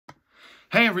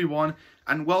Hey everyone,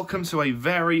 and welcome to a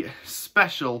very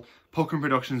special Pokemon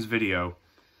Productions video.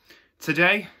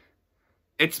 Today,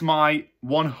 it's my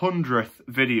 100th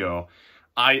video.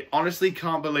 I honestly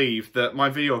can't believe that my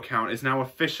video count is now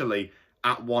officially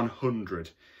at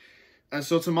 100. And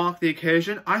so to mark the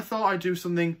occasion, I thought I'd do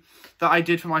something that I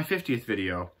did for my 50th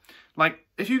video. Like,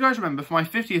 if you guys remember, for my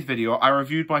 50th video, I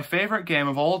reviewed my favourite game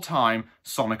of all time,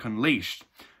 Sonic Unleashed.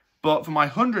 But for my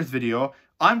 100th video,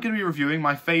 I'm going to be reviewing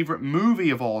my favourite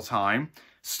movie of all time,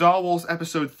 Star Wars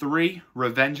Episode 3,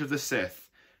 Revenge of the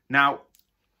Sith. Now,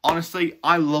 honestly,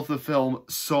 I love the film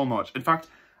so much. In fact,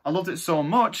 I loved it so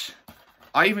much,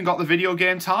 I even got the video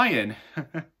game tie-in.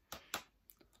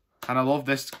 And I love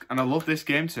this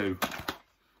game too.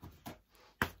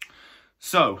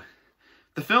 So,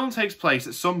 the film takes place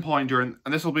at some point during,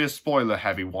 and this will be a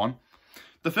spoiler-heavy one.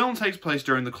 The film takes place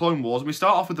during the Clone Wars, and we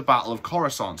start off with the Battle of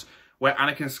Coruscant, where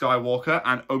Anakin Skywalker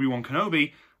and Obi-Wan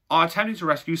Kenobi are attempting to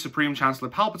rescue Supreme Chancellor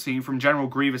Palpatine from General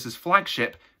Grievous's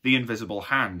flagship, the Invisible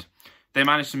Hand. They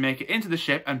manage to make it into the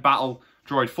ship and battle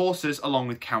droid forces along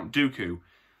with Count Dooku.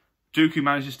 Dooku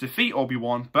manages to defeat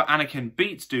Obi-Wan, but Anakin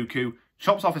beats Dooku,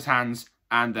 chops off his hands,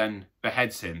 and then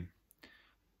beheads him.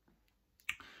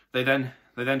 They then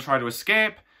try to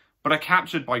escape, but are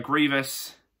captured by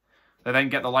Grievous. They then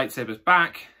get the lightsabers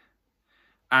back,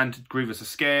 and Grievous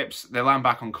escapes. They land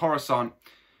back on Coruscant.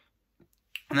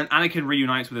 And then Anakin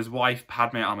reunites with his wife,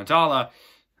 Padme Amidala,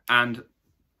 and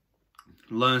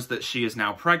learns that she is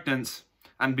now pregnant,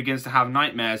 and begins to have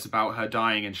nightmares about her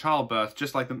dying in childbirth,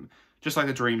 just like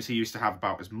the dreams he used to have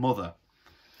about his mother.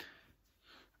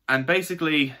 And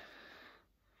basically,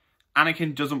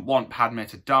 Anakin doesn't want Padme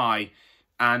to die,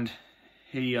 and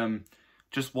he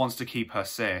just wants to keep her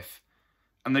safe.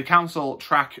 And the Council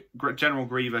track General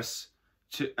Grievous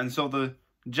and so the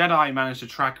Jedi managed to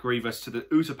track Grievous to the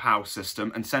Utapau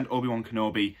system and send Obi-Wan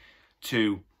Kenobi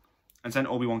to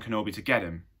get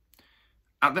him.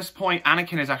 At this point,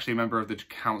 Anakin is actually a member of the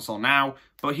Council now,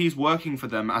 but he's working for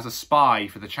them as a spy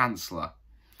for the Chancellor.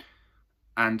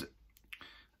 And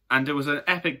it was an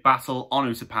epic battle on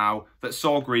Utapau that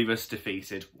saw Grievous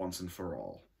defeated once and for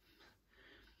all.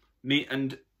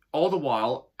 And all the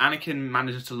while, Anakin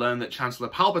manages to learn that Chancellor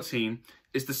Palpatine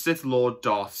is the Sith Lord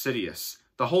Darth Sidious,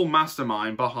 the whole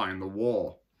mastermind behind the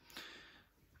war.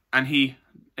 And he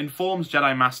informs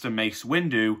Jedi Master Mace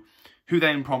Windu, who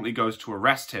then promptly goes to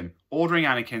arrest him, ordering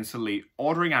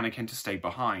Anakin to stay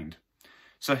behind.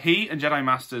 So he and Jedi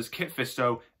Masters Kit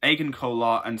Fisto, Agen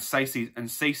Kolar, and Saesee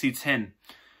Tiin,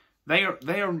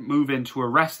 they are moving to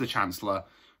arrest the Chancellor,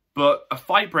 but a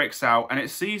fight breaks out, and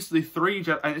it sees three of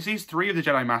the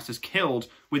Jedi Masters killed,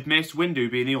 with Mace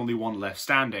Windu being the only one left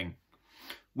standing.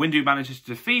 Windu manages to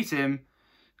defeat him,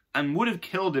 and would have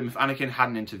killed him if Anakin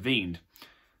hadn't intervened.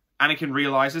 Anakin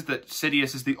realises that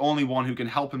Sidious is the only one who can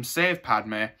help him save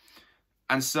Padme,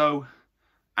 and so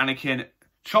Anakin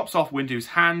chops off Windu's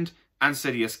hand, and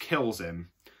Sidious kills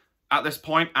him. At this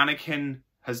point, Anakin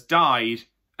has died,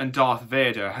 and Darth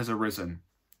Vader has arisen.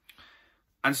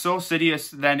 And so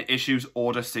Sidious then issues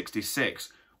Order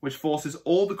 66, which forces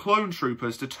all the clone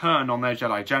troopers to turn on their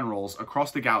Jedi generals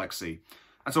across the galaxy.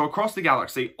 And so across the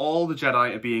galaxy, all the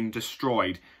Jedi are being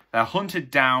destroyed. They're hunted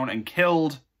down and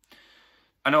killed,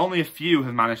 and only a few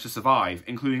have managed to survive,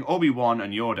 including Obi-Wan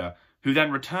and Yoda, who then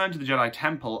return to the Jedi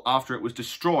Temple after it was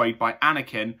destroyed by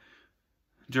Anakin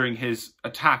during his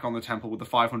attack on the temple with the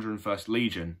 501st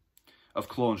Legion of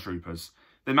clone troopers.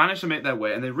 They manage to make their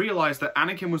way, and they realise that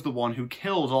Anakin was the one who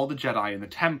killed all the Jedi in the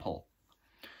temple.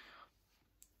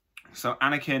 So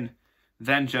Anakin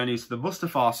then journeys to the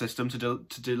Mustafar system to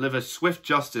deliver swift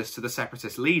justice to the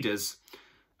Separatist leaders,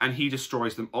 and he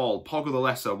destroys them all. Poggle the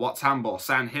Lesser, Wat Tambor,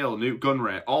 San Hill, Nute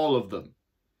Gunray, all of them.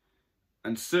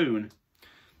 And soon,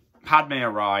 Padme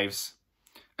arrives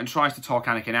and tries to talk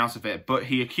Anakin out of it, but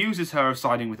he accuses her of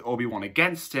siding with Obi-Wan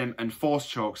against him and force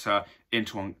chokes her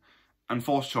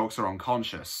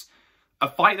unconscious. A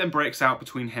fight then breaks out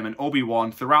between him and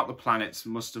Obi-Wan throughout the planet's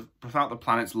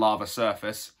lava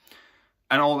surface.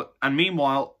 And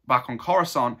meanwhile, back on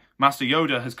Coruscant, Master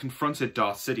Yoda has confronted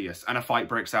Darth Sidious, and a fight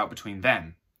breaks out between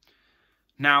them.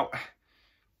 Now,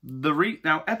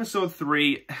 Episode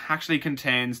 3 actually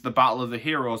contains the Battle of the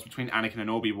Heroes between Anakin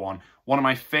and Obi-Wan. One of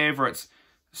my favourites.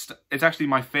 It's actually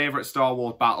my favourite Star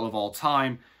Wars battle of all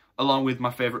time, along with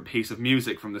my favourite piece of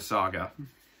music from the saga.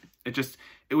 It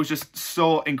was just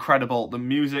so incredible. The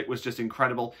music was just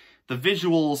incredible. The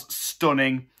visuals,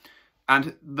 stunning.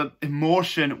 And the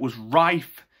emotion was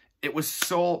rife. It was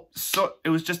it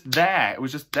was just there. It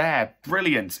was just there.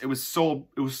 Brilliant. It was so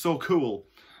cool.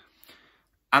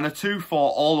 And the two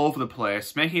fought all over the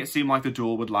place, making it seem like the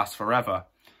duel would last forever.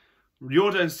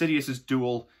 Yoda and Sidious's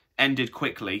duel ended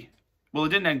quickly. Well, it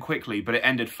didn't end quickly, but it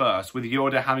ended first, with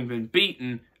Yoda having been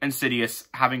beaten and Sidious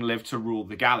having lived to rule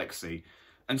the galaxy.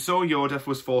 And so Yoda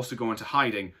was forced to go into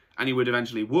hiding, and he would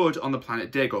eventually on the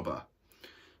planet Dagobah.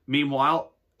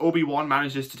 Meanwhile, Obi-Wan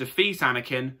manages to defeat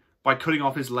Anakin by cutting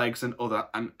off his legs and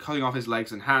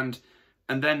hand,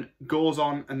 and then goes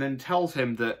on and then tells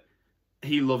him that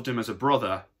he loved him as a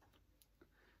brother.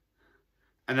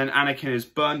 And then Anakin is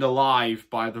burned alive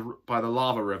by the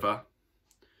lava river.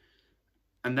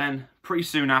 And then, pretty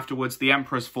soon afterwards, the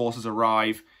Emperor's forces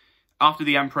arrive. After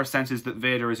the Emperor senses that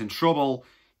Vader is in trouble,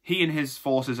 he and his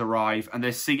forces arrive, and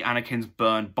they see Anakin's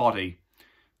burned body.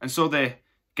 And so they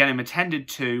get him attended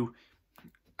to,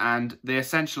 and they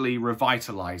essentially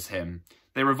revitalize him.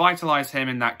 They revitalize him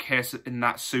in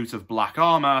that suit of black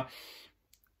armor,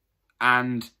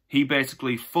 and he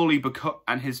basically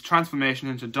and his transformation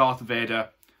into Darth Vader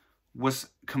was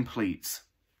complete.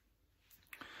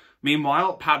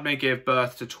 Meanwhile, Padme gave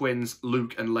birth to twins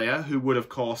Luke and Leia, who would, of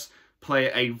course, play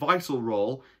a vital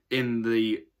role in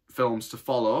the films to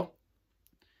follow,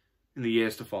 in the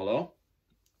years to follow.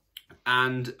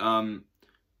 And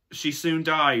she soon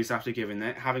dies after giving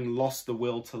it, having lost the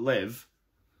will to live.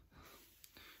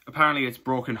 Apparently it's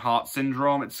broken heart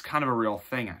syndrome. It's kind of a real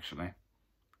thing, actually.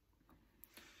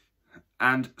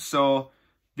 And so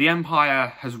the Empire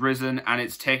has risen, and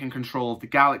it's taken control of the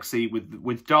galaxy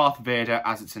with Darth Vader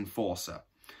as its enforcer.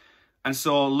 And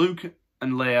so Luke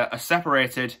and Leia are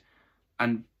separated,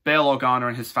 and Bail Organa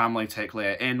and his family take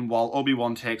Leia in, while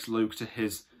Obi-Wan takes Luke to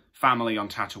his family on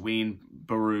Tatooine,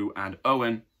 Beru and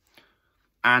Owen.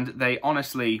 And they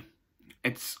honestly,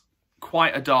 it's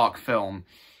quite a dark film.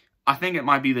 I think it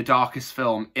might be the darkest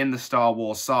film in the Star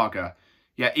Wars saga.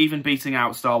 Yeah, even beating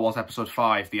out Star Wars Episode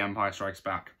 5, The Empire Strikes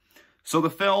Back. So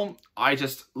the film, I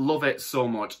just love it so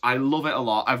much. I love it a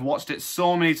lot. I've watched it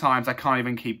so many times I can't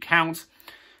even keep count.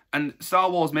 And Star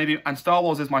Wars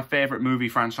is my favourite movie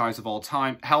franchise of all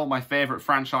time. Hell, my favourite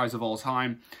franchise of all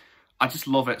time. I just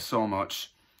love it so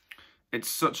much. It's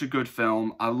such a good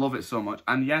film. I love it so much.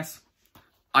 And yes,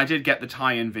 I did get the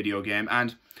tie-in video game,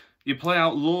 and you play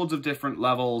out loads of different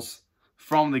levels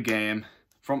from the game,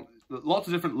 lots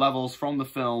of different levels from the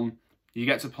film you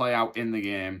get to play out in the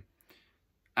game.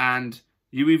 And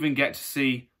you even get to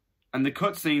see, and the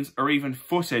cutscenes are even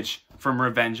footage from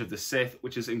Revenge of the Sith,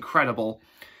 which is incredible.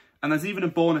 And there's even a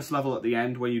bonus level at the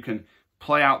end where you can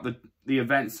play out the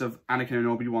events of Anakin and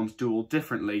Obi-Wan's duel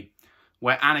differently,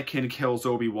 where Anakin kills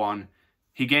Obi-Wan,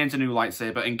 he gains a new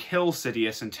lightsaber and kills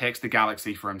Sidious and takes the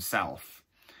galaxy for himself.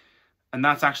 And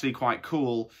that's actually quite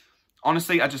cool.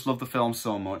 Honestly, I just love the film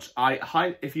so much.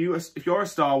 If you're a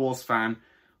Star Wars fan,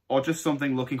 or just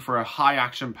something looking for a high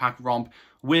action-packed romp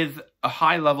with a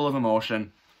high level of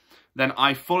emotion, then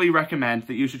I fully recommend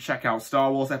that you should check out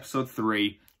Star Wars Episode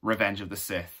 3, Revenge of the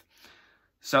Sith.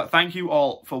 So thank you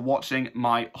all for watching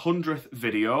my 100th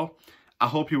video. I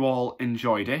hope you all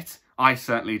enjoyed it. I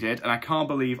certainly did, and I can't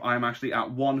believe I'm actually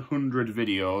at 100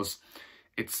 videos.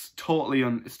 It's totally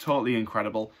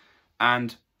incredible,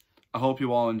 and I hope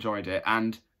you all enjoyed it.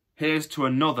 And here's to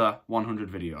another 100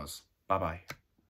 videos. Bye-bye.